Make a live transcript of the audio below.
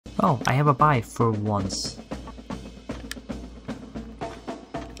Oh, I have a bye for once.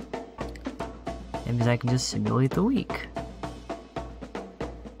 That means I can just simulate the week.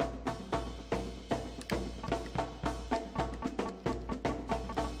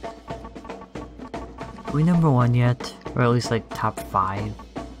 Are we number 1 yet? Or at least like top 5?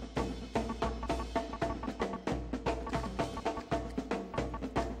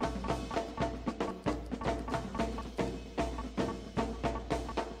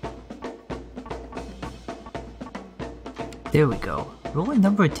 There we go. We're only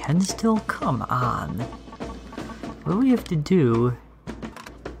number 10 still? Come on. What do we have to do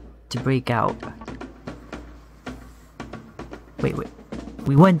to break out? Wait.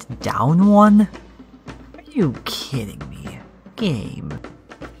 We went down 1? Are you kidding me? Game.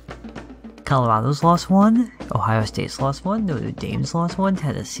 Colorado's lost 1? Ohio State's lost 1? Notre Dame's lost 1?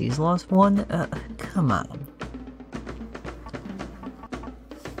 Tennessee's lost 1? Come on.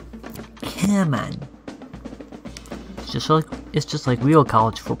 Come on. It's just like real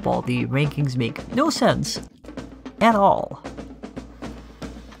college football. The rankings make no sense at all.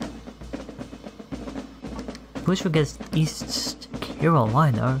 Push against East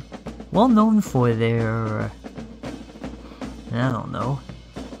Carolina, well known for their, I don't know.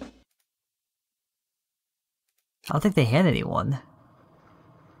 I don't think they had anyone.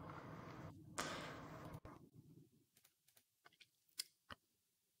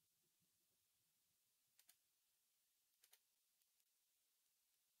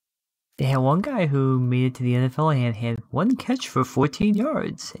 They had one guy who made it to the NFL and had 1 catch for 14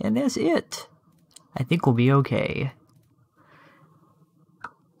 yards, and that's it. I think we'll be okay.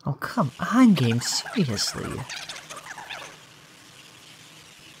 Oh, come on, game, seriously.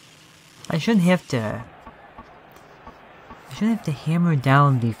 I shouldn't have to hammer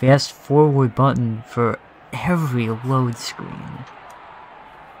down the fast forward button for every load screen.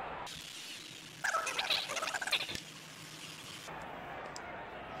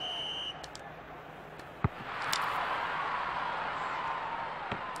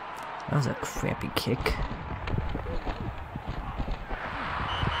 That was a crappy kick.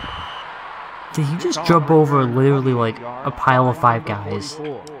 Did he just jump over literally like a pile of 5 guys?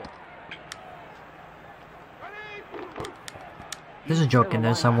 There's a joke in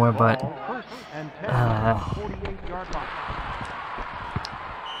there somewhere, but I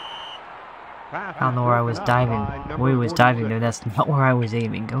don't know where I was diving. Where he was diving there, that's not where I was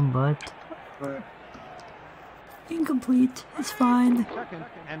aiming him, but incomplete. It's fine. Second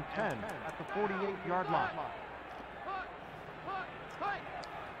and 10 at the 48-yard line.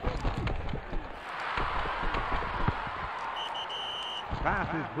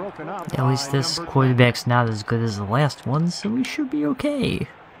 Pass is broken up. At least this quarterback's not as good as the last one, so we should be okay.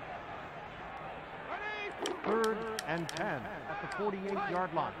 Third and 10 at the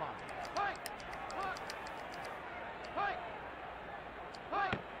 48-yard line.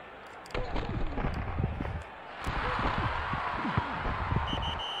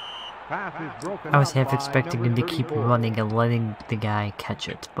 I was half expecting him to keep running and letting the guy catch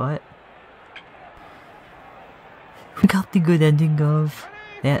it, but we got the good ending of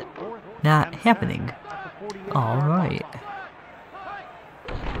that not happening. Alright.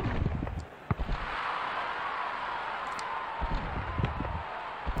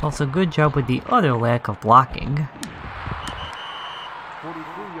 Also, good job with the other lack of blocking.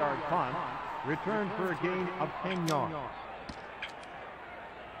 43-yard punt, return for a gain of 10 yards.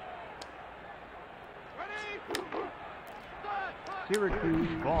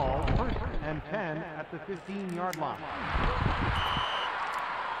 Syracuse ball, first and 10 at the 15-yard line.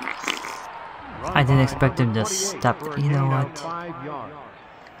 I didn't expect him to stop. You know what?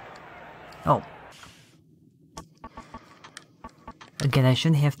 Oh. Again, I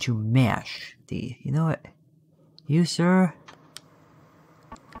shouldn't have to mash the... You know what? You, sir?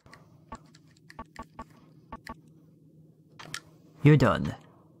 You're done.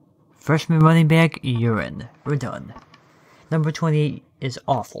 Freshman running back, you're in. We're done. Number 28 is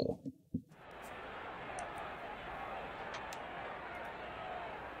awful.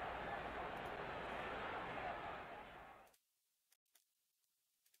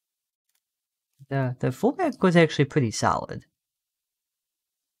 The fullback was actually pretty solid.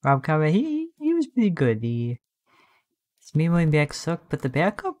 Rob Coward, he was pretty good. His main running back sucked, but the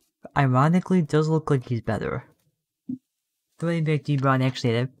backup, ironically, does look like he's better. The running back D. Brown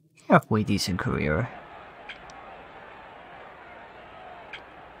actually had a halfway decent career.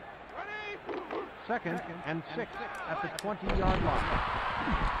 Second and 6 at the 20-yard line.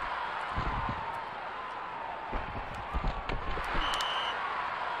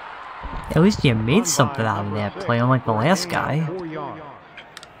 At least you made something out of that play, unlike the last guy.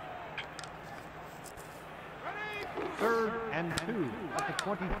 Third and 2 at the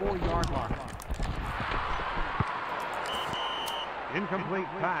 24-yard line. Incomplete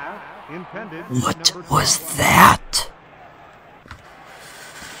pass intended for What number was 12. that?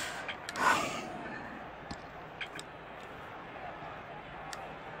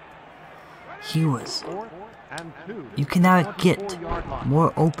 He was... Fourth and 2. You cannot get 24-yard line.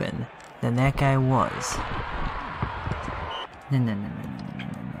 more open than that guy was. No, no, no, no, no, no, no,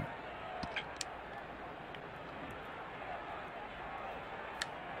 no.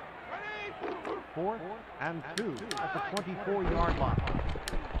 Fourth and 2 at the 24-yard line.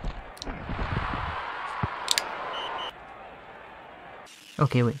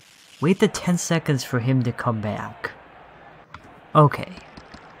 Okay, wait. Wait the 10 seconds for him to come back. Okay.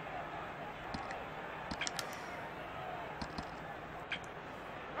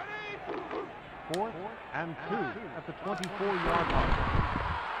 Fourth and 2 at the 24-yard line.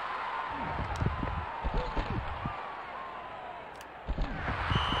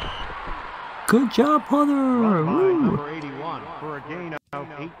 Good job, Hunter! Run by Woo. number 81 for a gain of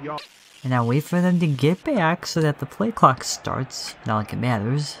 8 yards. And now wait for them to get back so that the play clock starts. Not like it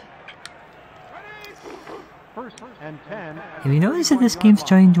matters. First and 10. Have you noticed that this game's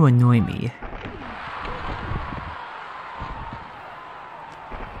trying to annoy me?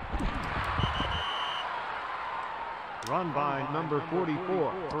 Run by number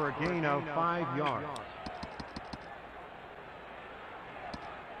 44 for a gain of 5 yards.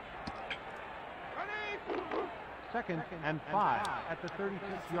 Second and 5 at the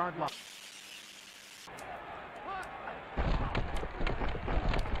 36-yard line.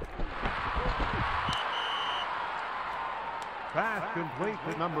 Pass complete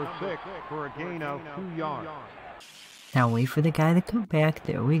to number 6 for a gain of 2 yards. Now wait for the guy to come back.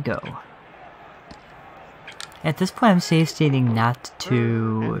 There we go. At this point, I'm safe stating not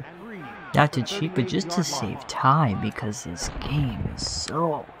to cheat, but just to save time because this game is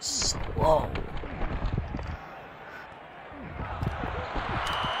so slow.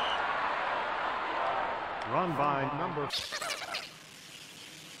 Run by number.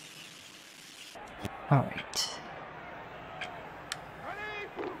 Alright.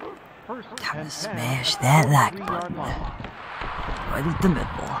 First Time and to 10 smash at that the like 43-yard button. line. Right at the middle.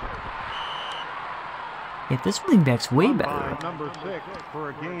 Yeah, this running back's way Run by better. number 6 for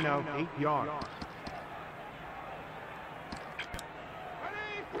a gain of 8 yards.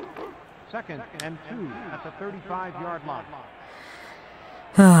 Second and 2 at the 35-yard line.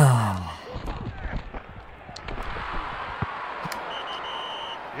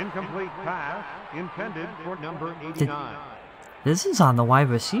 Incomplete pass intended for number 89. This is on the wide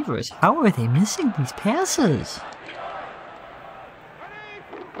receivers. How are they missing these passes?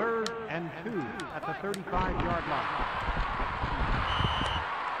 Third and 2 at the 35-yard line.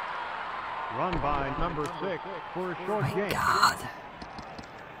 Run by number 6 for a short My gain. God.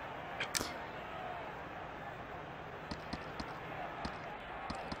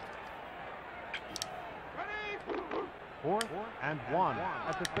 Fourth and 1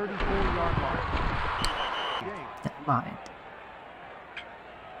 at the 34-yard line. Never mind.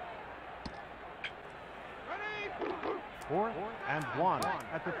 Fourth and 1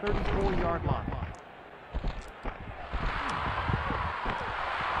 at the 34-yard line.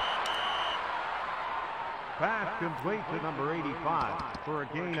 Pass complete to number 85 for a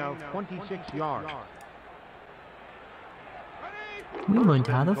gain of 26 yards. We learned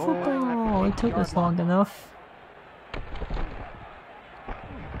how to football. It took us long enough.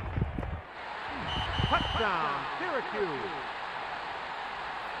 Touchdown, Syracuse!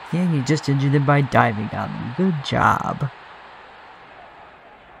 Yeah, you just injured him by diving on him. Good job.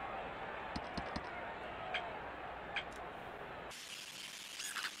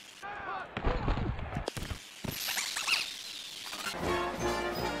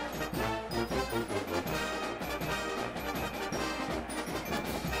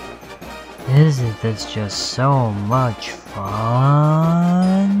 Isn't this just so much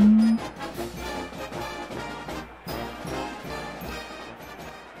fun?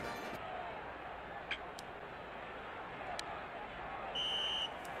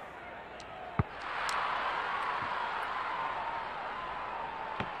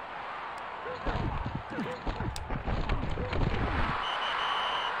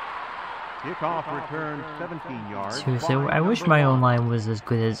 Kickoff return 17 yards. Seriously, by I wish number my 1. own line was as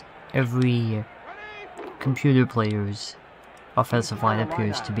good as every computer player's offensive line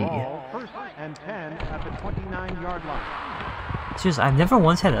appears to be. Ball, first and 10 at the 29-yard line. Seriously, I've never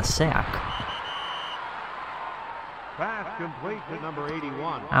once had a sack. Pass complete to number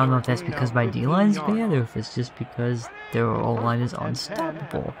 81. I don't know if that's because my D-line's bad or if it's just because their O-line is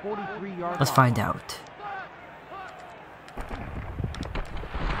unstoppable. Let's find out.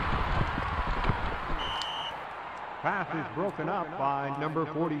 Pass is broken up by number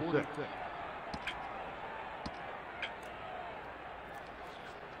 46.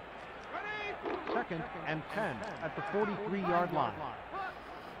 Second and 10 at the 43-yard line.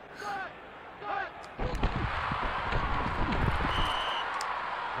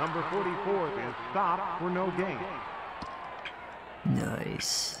 Number 44 is stopped for no gain.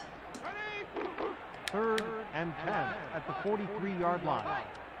 Nice. Third and 10 at the 43-yard line.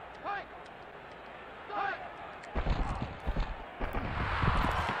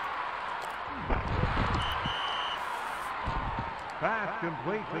 Pass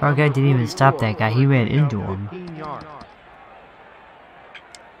complete to Our guy number didn't even stop 44 that guy, he for a ran gain of into him. 15 yards.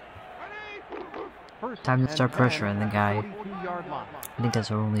 First Time to and start 10 pressuring the at guy. 42-yard line. I think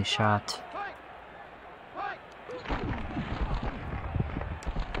that's our only shot.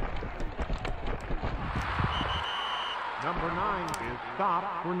 Number 9 is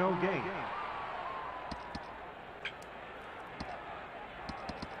stopped for no gain.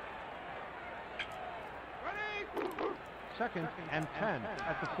 Second and 10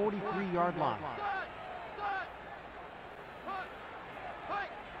 at the 43-yard line.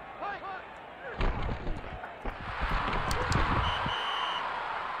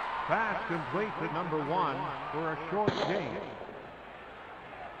 Pass complete to number 1 for a short gain.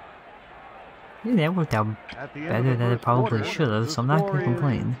 Yeah, that worked out At the end better of the than it first probably quarter, should have, the so I'm not score gonna is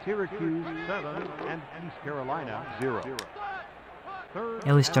complain. Syracuse 7 and East Carolina 0. Third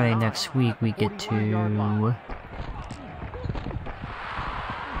At least and starting 9 next week we at the get 41-yard line.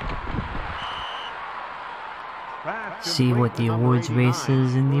 to Pass see complete what to the number awards 89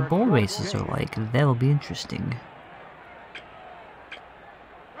 races and the for a bowl short races are gain. like. That'll be interesting.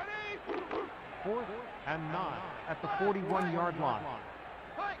 Fourth and 9 at the 41-yard line.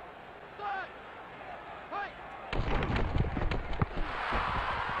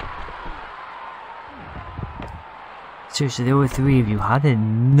 Seriously, there were 3 of you. How did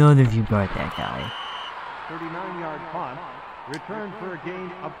none of you guard that guy? 39-yard punt. Return for a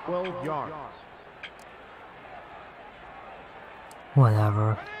gain of 12 yards.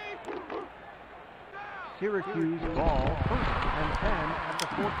 Whatever. Syracuse ball, first and 10 at the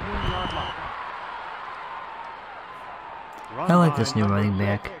 14-yard line. Run I like by this new number running 6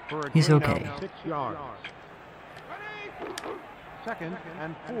 back. for a He's gain of okay. 6 yards. Second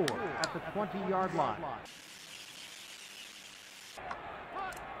and 4 at the 20-yard line.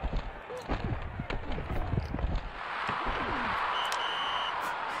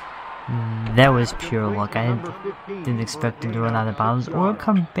 That was pure luck. I didn't expect him to run out of bounds or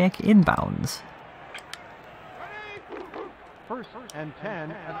come back inbounds. First and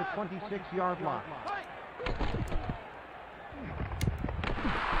 10 at the 26-yard line.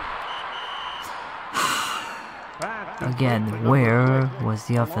 Again, where was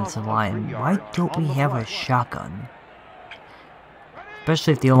the offensive line? Why don't we have a shotgun?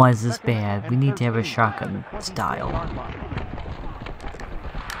 Especially if the O-line is this bad, we need to have a shotgun style.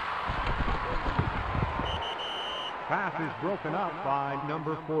 Pass is broken up by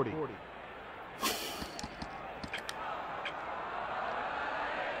number 40.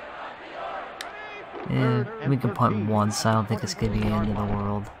 We can punt once, I don't think it's gonna be the end of the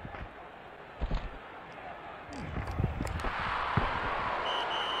world.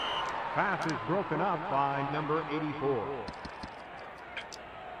 Pass is broken up by number 84.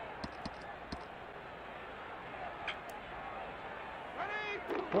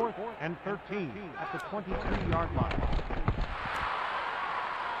 Fourth and 13 at the 23-yard line.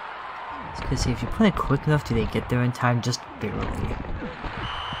 Because if you put it quick enough, do they get there in time? Just barely.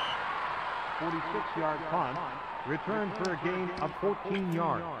 46-yard punt. Return for a gain of 14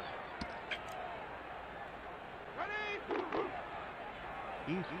 yards.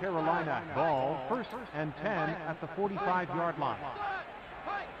 East Carolina ball, first and 10 at the 45-yard line.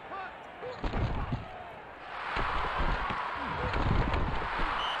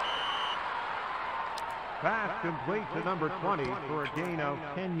 Pass complete to number 20 for a gain of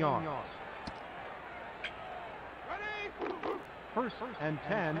 10 yards. First and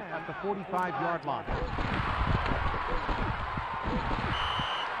 10 at the 45-yard line.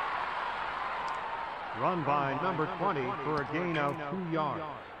 Run by number 20 for a gain of 2 yards.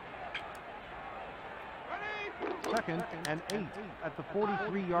 Second and 8 at the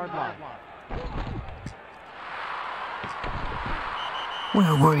 43-yard line.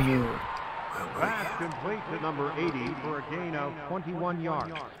 Where were you? Pass complete to number 80 for a gain of 21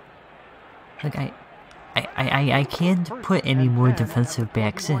 yards. Like, I can't put any more defensive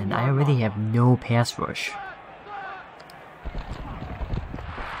backs in. I already have no pass rush.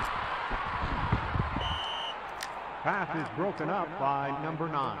 Pass is broken up by number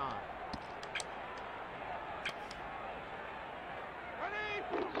 9.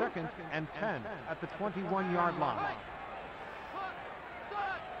 Second and 10 at the 21-yard line.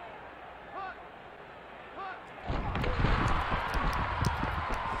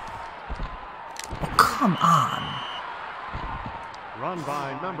 Oh, come on. Run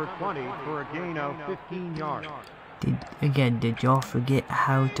by number 20 for a gain of 15 yards. Did y'all forget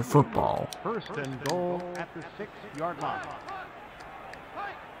how to football? First and goal at the 6-yard line.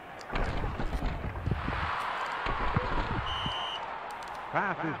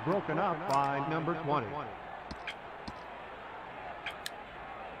 Pass is broken up by number 20.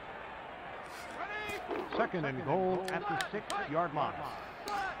 Second and goal at the 6-yard line.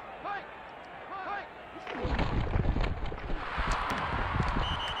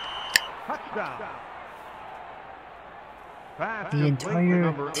 Touchdown. Pass The is late to entire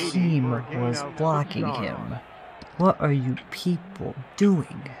number 80 team for a gain was of blocking 50 him. yards. What are you people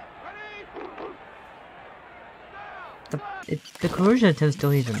doing? The conversion attempts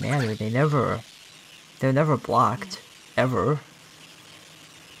don't even matter. They're never blocked. Ever.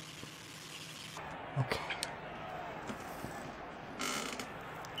 Okay.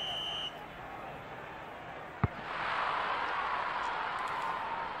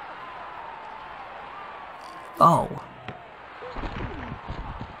 Oh.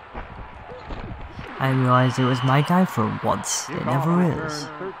 I realized it was my guy for once. It never Kickoff is.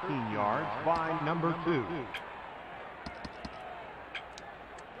 return 13 yards by number 2.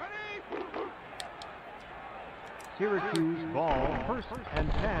 Syracuse ball, first and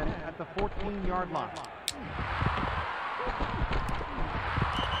 10 at the 14-yard line.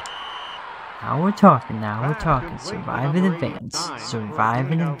 Now we're talking, now we're Pass talking. complete to Survive in number advance. 89 Survive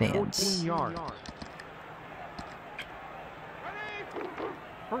for a in gain of advance. 14 yards.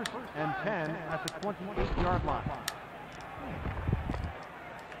 First and 10 at the 28-yard line.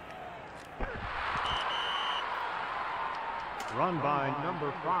 Run by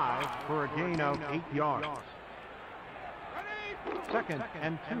number 5 for a gain of 8 yards. Second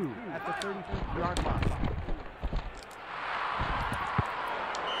and 2 at the 36-yard line.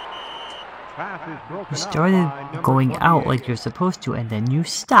 Pass is broken You up started by number going out 28. like you're supposed to, and then you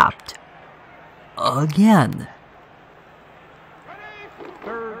stopped. Again.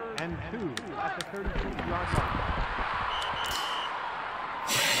 Third and 2 at the 36-yard line.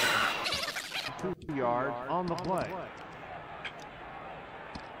 2 yards on the play.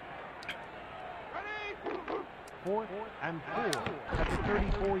 Fourth and 4 at the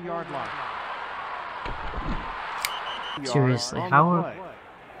 34-yard line. Seriously, Yards on the how play.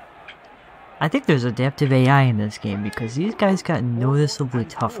 I think there's adaptive AI in this game because these guys got noticeably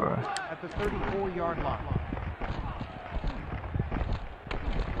tougher. At the 34-yard line.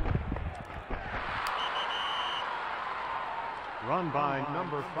 Run by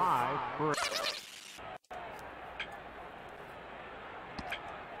number 5 for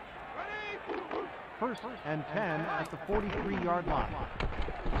first and 10 at the 43-yard line.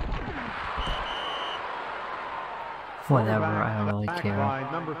 Whatever, I don't really Back care.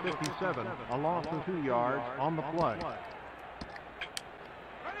 by number 57, a loss of 2 yards on the play.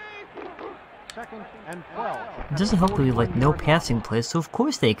 Second and 12. It doesn't help that we like no passing plays, so of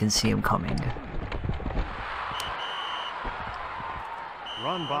course they can see him coming.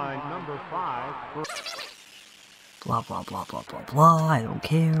 Run by number 5 for Blah blah blah blah blah blah, I don't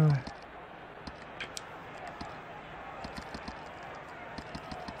care.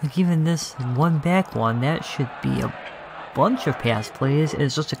 Like even this one back one, that should be a bunch of pass plays, and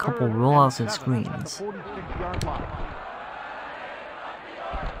it's just a couple rollouts and screens. 46-yard line.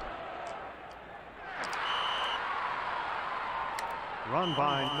 Run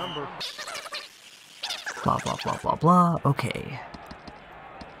by number Blah blah blah blah blah, okay.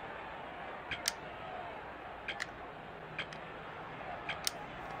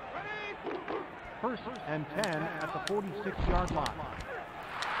 first and 10 at the 46-yard line.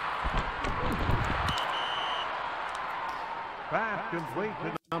 Pass complete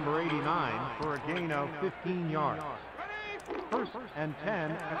to number 89 for a gain of 15 yards. First and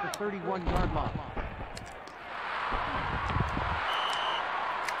 10 at the 31-yard line.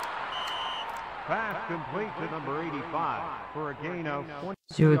 Pass complete to number 85 for a gain of 20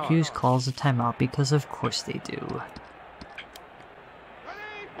 Syracuse yards. calls a timeout because of course they do.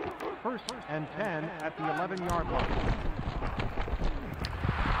 First and 10 at the 11-yard line.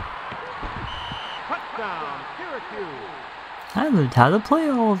 Touchdown, Syracuse! I learned how to play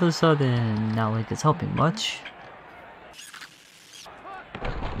all of a sudden, not like it's helping much.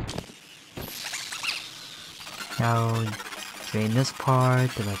 Now, drain this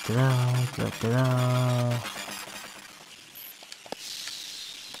part, da da da da da da.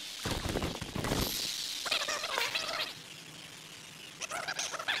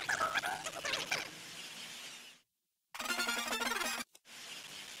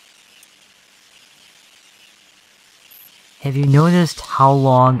 Have you noticed how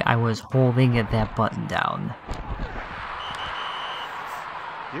long I was holding that button down?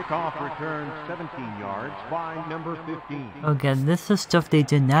 Kickoff return 17 yards by number 15. Again, this is stuff they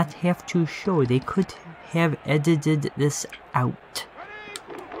did not have to show. They could have edited this out.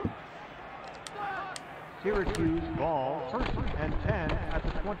 Syracuse ball, 1st and 10 at the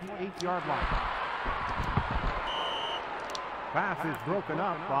 28-yard line. Pass is broken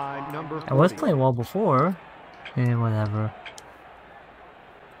up by number 40. I was playing well before. Whatever.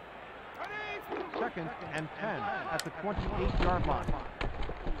 2nd and 10 at the 28-yard line.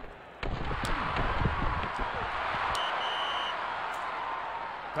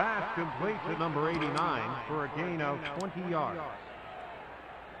 Pass complete to number 89 for a gain of 20 yards.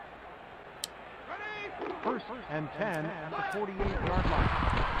 1st and 10 at the 48-yard line.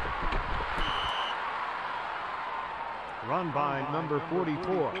 Run by number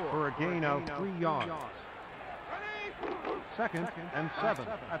 44 for a gain of 3 yards. 2nd and 7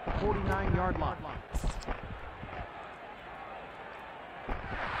 at the 49-yard line.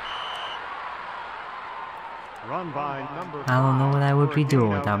 Run by number 5. I don't know what I would be doing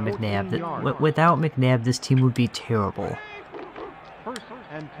without McNabb. Without McNabb, this team would be terrible. 1st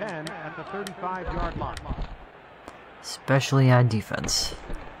and 10 at the 35-yard line. Especially on defense.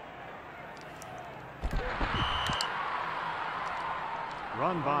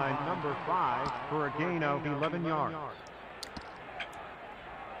 Run by number 5 for a gain of 11 yards.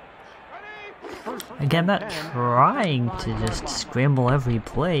 Again, I'm not trying to just scramble every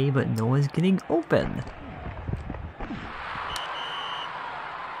play, but no one's getting open.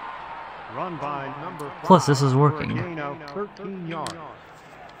 Run by number 5 Plus, this is working. for a gain of 13 yards.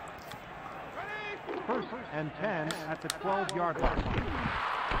 1st and 10 at the 12-yard line.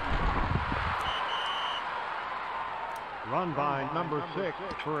 Run by number 6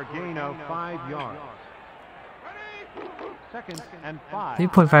 for a gain of 5 yards. 2nd and 5.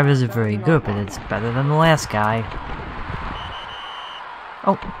 3.5 isn't very good, but it's better than the last guy.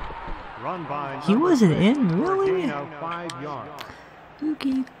 Oh, Run by he number wasn't 6 in, for a really? gain of 5 yards.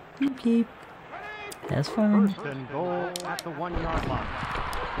 Okay, okay. That's fine. 1st and goal at the 1-yard line.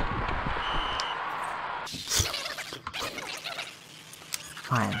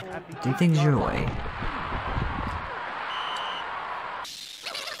 Fine. Do things your way.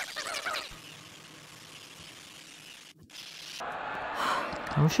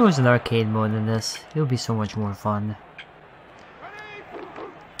 I wish there was an arcade mode in this. It would be so much more fun.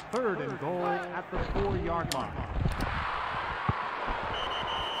 3rd and goal at the 4-yard line.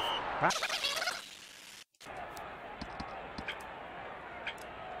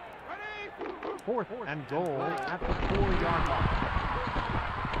 4th and goal at the 4-yard line.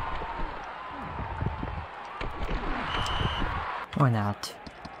 Or not.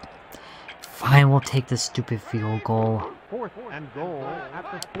 Fine, we'll take the stupid field goal. 4th and goal at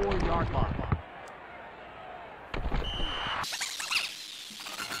the 4-yard line.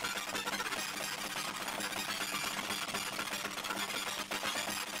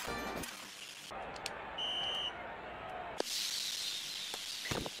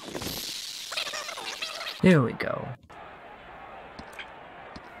 There we go.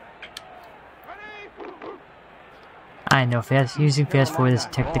 I know using fast forward is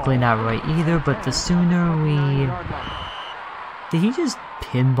technically not right either, but the sooner we... Did he just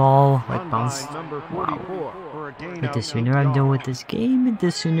pinball, like bounce? Wow. But the sooner I'm done with this game,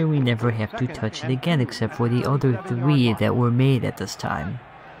 the sooner we never have to touch it again, except for the other 3 that were made at this time.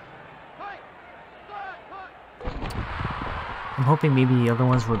 I'm hoping maybe the other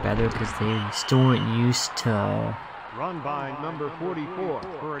ones were better because they still weren't used to... Run by number 44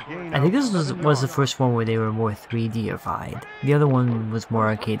 for a gain. I think this was the first one where they were more 3D-ified. The other one was more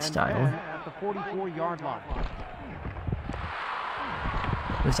arcade style. At the 44-yard line.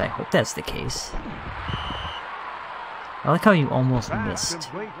 At least I hope that's the case. I like how you almost missed.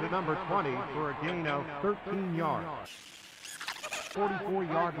 Complete to number 20 for a gain of 13 yards.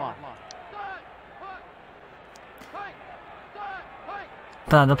 44-yard line.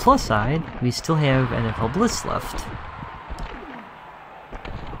 But on the plus side, we still have NFL Blitz left.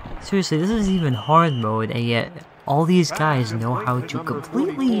 Seriously, this is even hard mode, and yet all these guys know how to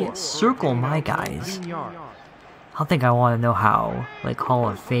completely circle my guys. I don't think I want to know how, like, Hall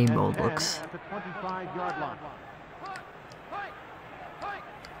of Fame mode looks.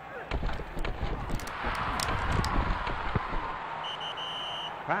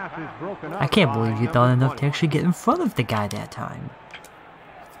 I can't believe you thought enough to actually get in front of the guy that time.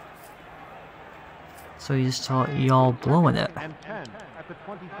 So you just saw y'all blowing it. And 10 at the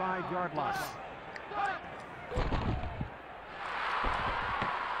 25-yard line.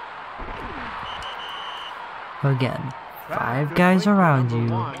 Again, 5 guys around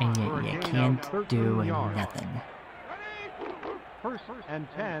you, and yet you can't do nothing. First and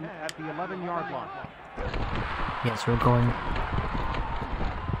 10 at the 11-yard line. Yes, we're going.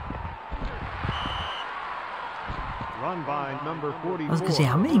 Run by number 44. I was gonna say,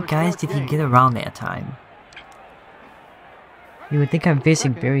 how many guys did he get around that time? You would think I'm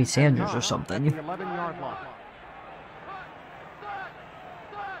facing Barry Sanders or something. The 11-yard line.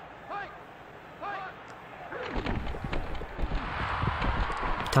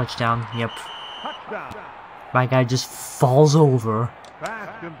 Touchdown, yep. Touchdown. My guy just falls over.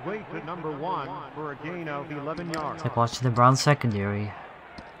 Pass complete to number 1 for a gain of 11 yards. It's like watching the Browns secondary.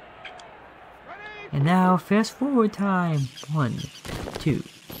 And now, fast forward time. 1, 2,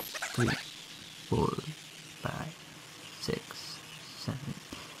 3, 4, 5, 6, 7,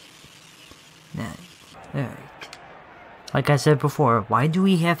 9. Alright. Like I said before, why do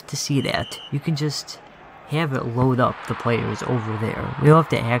we have to see that? You can just have it load up the players over there. We don't have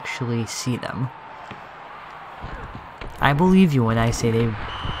to actually see them. I believe you when I say they...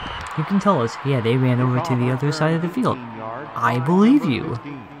 You can tell us, yeah, they ran over to the other side of the field. I believe you.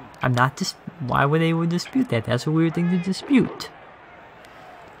 I'm not why would anyone dispute that? That's a weird thing to dispute.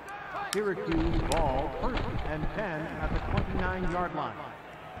 Syracuse ball, first and 10 at the 29-yard line.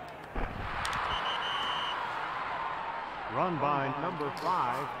 Run by number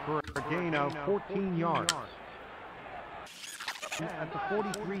 5 for a gain of 14 yards. At the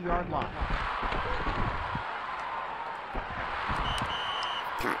 43-yard line.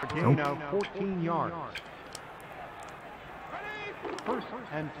 A gain of 14 yards. First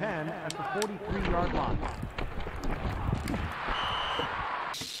and 10 at the 43-yard line.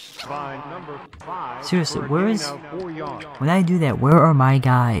 By number 5. Seriously, for a where gain is... of 4 yards. When I do that, where are my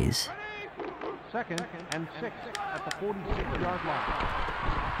guys? Second and 6 at the 46-yard line.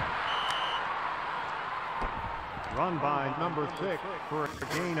 Run by number 6 for a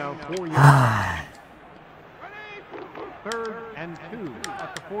gain of 4 yards. Third and 2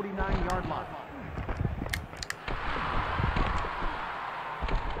 at the 49-yard line.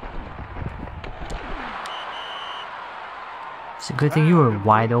 It's a good thing you were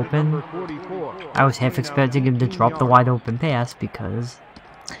wide open. I was half expecting him to drop the wide open pass because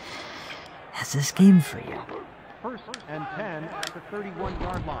that's this game for you. First and 10 at the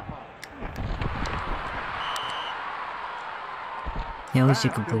 31-yard line. Yeah, at least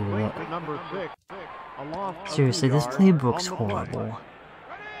you completed it. Seriously, this playbook's horrible.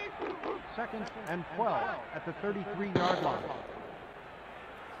 Second and 12 at the 33-yard line.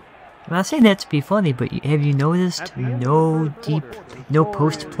 I'm not saying that to be funny, but have you noticed no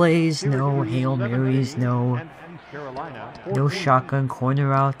post plays, no Hail Marys, no shotgun corner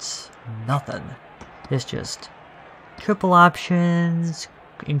routes, nothing. It's just triple options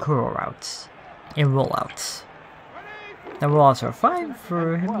and curl routes and rollouts. Now rollouts are fine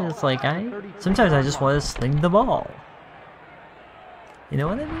for him. It's like sometimes I just want to sling the ball. You know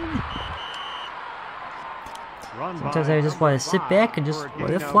what I mean? Sometimes I just want to sit back and just let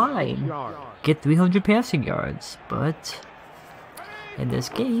it fly and get 300 passing yards, but in this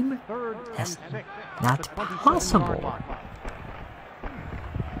game, that's not possible.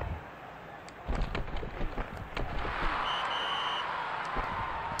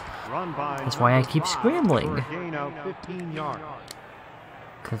 That's why I keep scrambling.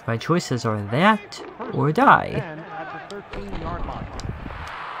 Because my choices are that or die.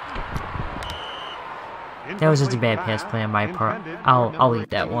 That was just a bad pass play on my part. I'll eat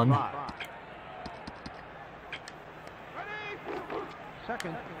that one.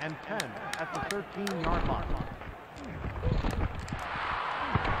 Second and 10 at the 13-yard line.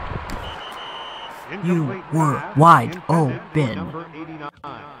 You were wide open.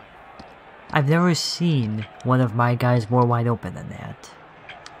 I've never seen one of my guys more wide open than that.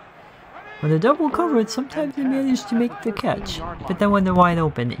 When they're double covered, sometimes they manage to make the catch, but then when they're wide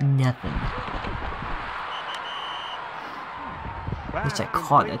open, nothing. At least I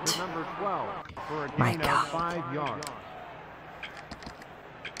caught it. My God.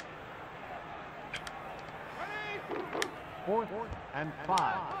 Fourth and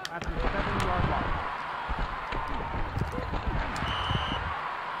 5 at the 7-yard line.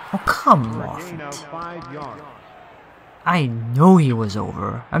 Oh, come on. I know he was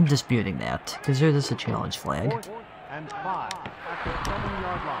over. I'm disputing that, because there's just a challenge flag. Fourth and 5 at the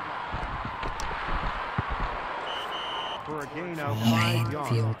 7-yard line. For a gain of 5 yards.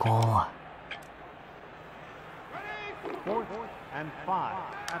 Field goal. Fourth and 5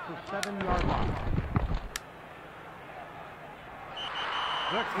 at the 7-yard line.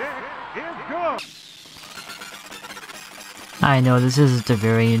 The kick is good. I know this isn't a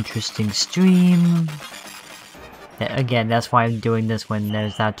very interesting stream. Again, that's why I'm doing this when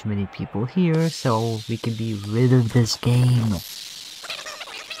there's not too many people here, so we can be rid of this game.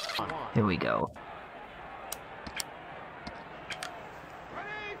 Here we go.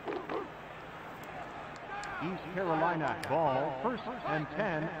 East Carolina ball, 1st and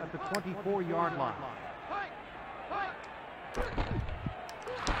 10 at the 24-yard line.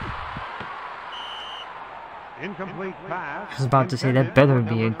 Incomplete pass. I was about to say that better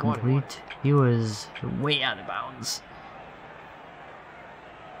be incomplete. He was way out of bounds.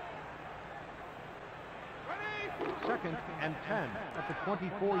 Second and 10 at the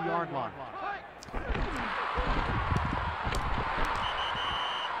 24-yard line.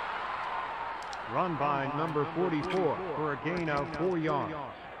 Run by number 44 for a gain of 4 yards.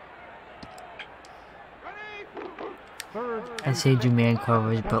 I say do man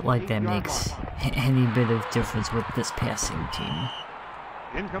coverage, but like that makes any bit of difference with this passing team.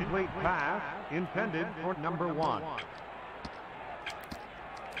 Incomplete pass intended for number 1.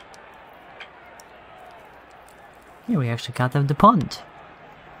 Here we actually got them to punt.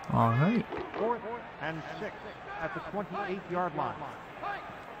 Alright. 4th and 6 at the 28-yard line.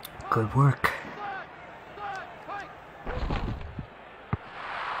 Good work.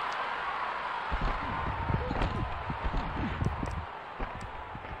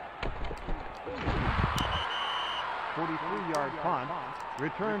 Yard punt,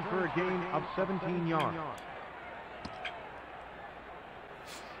 return for a gain of 17 yards.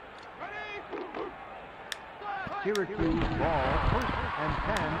 Syracuse ball, 1st and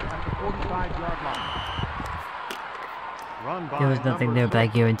 10 at the 45-yard line. Run by there was nothing there, but I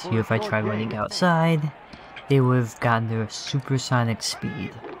guarantee you if I tried running outside, they would have gotten their supersonic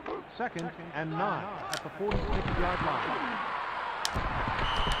speed. 2nd and 9 at the 46-yard line.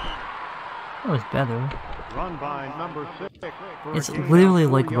 That was better. Run by number 6. It's literally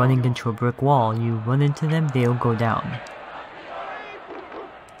like running into a brick wall. You run into them, they'll go down.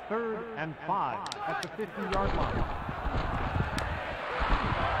 3rd and 5 at the 50-yard line.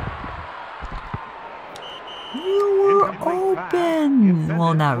 You were open!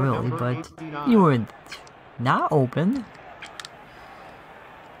 Well, not really, but you were not open.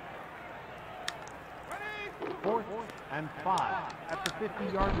 4th and 5 at the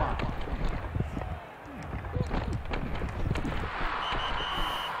 50-yard line.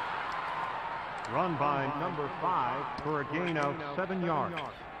 Run by number 5 for a gain of 7 yards.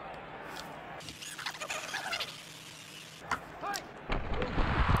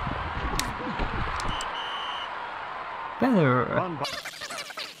 Better. Run by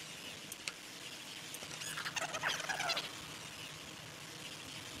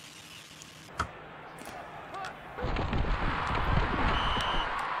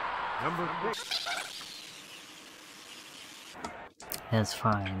number 6. That's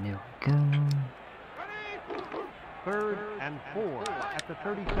fine. There we go. 3rd and 4 at the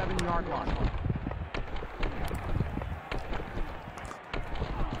 37-yard line.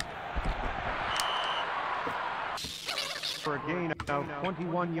 For a gain of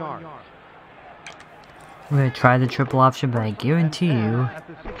 21 yards. I'm gonna try the triple option, but I guarantee you. At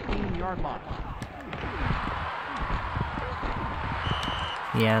the 16-yard line.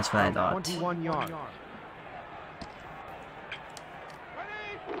 Yeah, that's what I thought. 21 yards.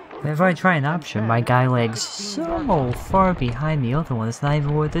 Whenever I try an option, my guy lags so far behind the other one, it's not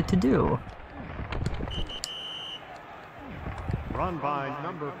even worth it to do. Run by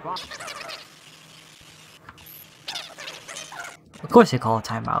number 5. Of course they call a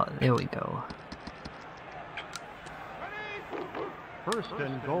timeout. There we go. 1st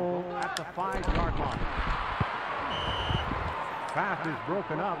and goal at the 5-yard line. Pass is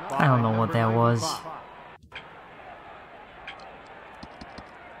broken up by I don't know what that was.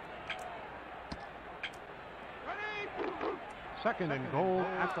 2nd and goal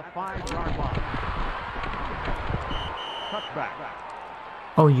at the 5-yard line. Touchback.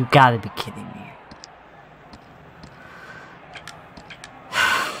 Oh, you gotta be kidding me.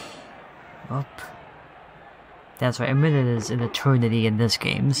 Up. That's right, a minute is an eternity in this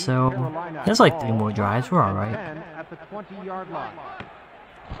game, so there's like 3 more drives, we're alright. At the 20-yard line.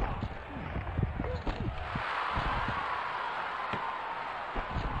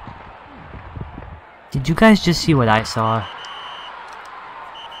 Did you guys just see what I saw?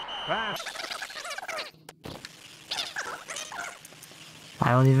 Pass.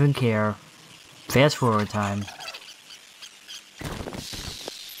 I don't even care. Fast forward time.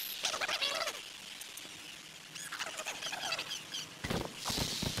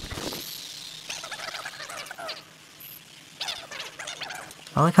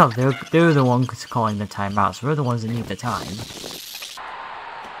 I like how they're the ones calling the timeouts. We're the ones that need the time.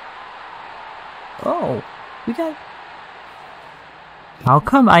 Oh, we got How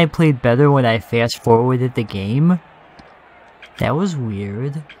come I played better when I fast forwarded the game? That was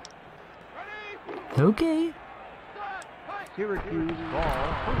weird. Okay. Syracuse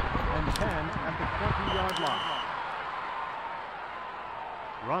ball, first and 10 at the 20-yard line.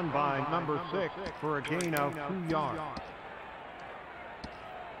 Run by number 6 for a gain of 2 yards.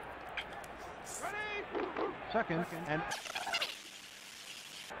 Second and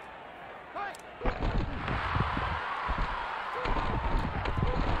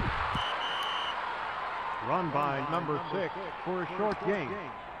run by number 6 for a short gain.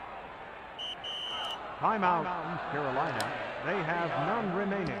 Timeout, East Carolina. They have none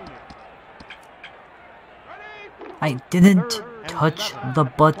remaining. I didn't touch the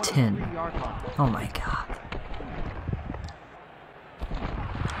button. Oh my god.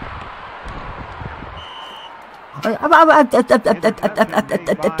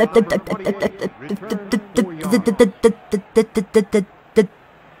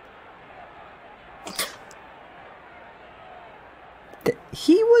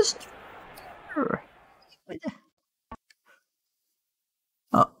 He was...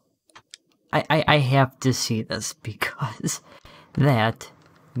 Oh, I have to see this because that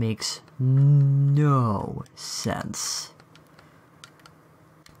makes no sense.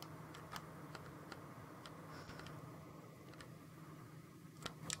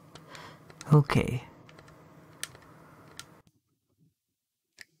 Okay.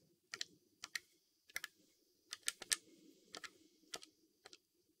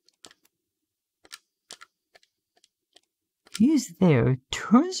 He's there,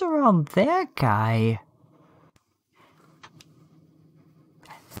 turns around that guy.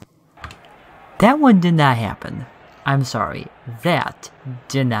 That one did not happen. I'm sorry, that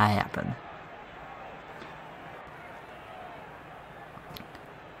did not happen.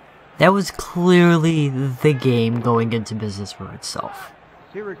 That was clearly the game going into business for itself.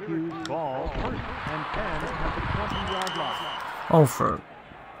 Syracuse ball, first and 10 at the 20-yard line. Oh, for...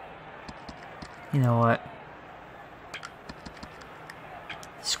 You know what?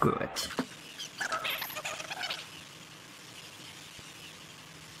 Screw it.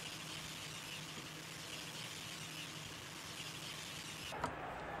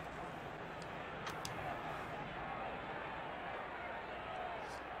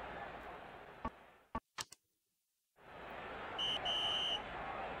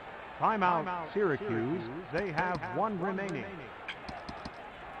 Timeout, Syracuse. They have one remaining.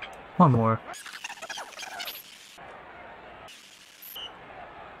 One more.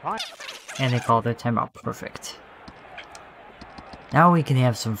 And they call their timeout perfect. Now we can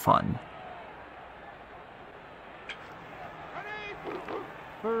have some fun.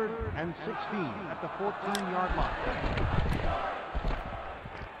 Third and 16 at the 14-yard line.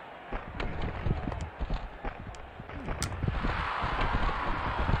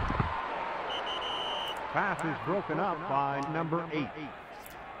 Pass is broken up by number 8.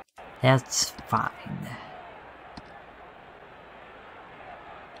 That's fine.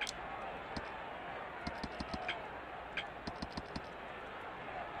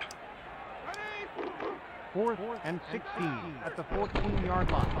 Fourth and 16 at the 14-yard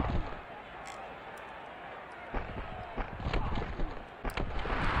line.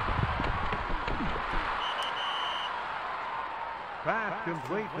 Pass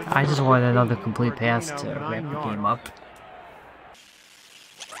complete. I just wanted another complete pass to wrap the game up.